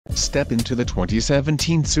Step into the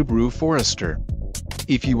 2017 Subaru Forester.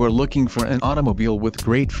 If you are looking for an automobile with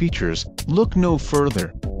great features, look no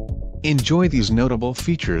further. Enjoy these notable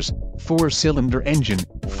features: 4-cylinder engine,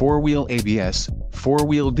 4-wheel ABS,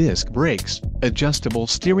 4-wheel disc brakes, adjustable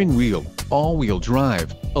steering wheel, all-wheel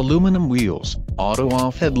drive, aluminum wheels,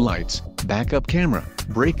 auto-off headlights, backup camera,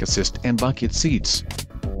 brake assist and bucket seats.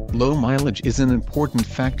 Low mileage is an important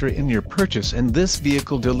factor in your purchase, and this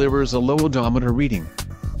vehicle delivers a low odometer reading.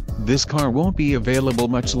 This car won't be available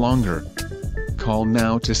much longer. Call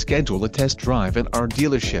now to schedule a test drive at our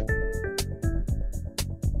dealership.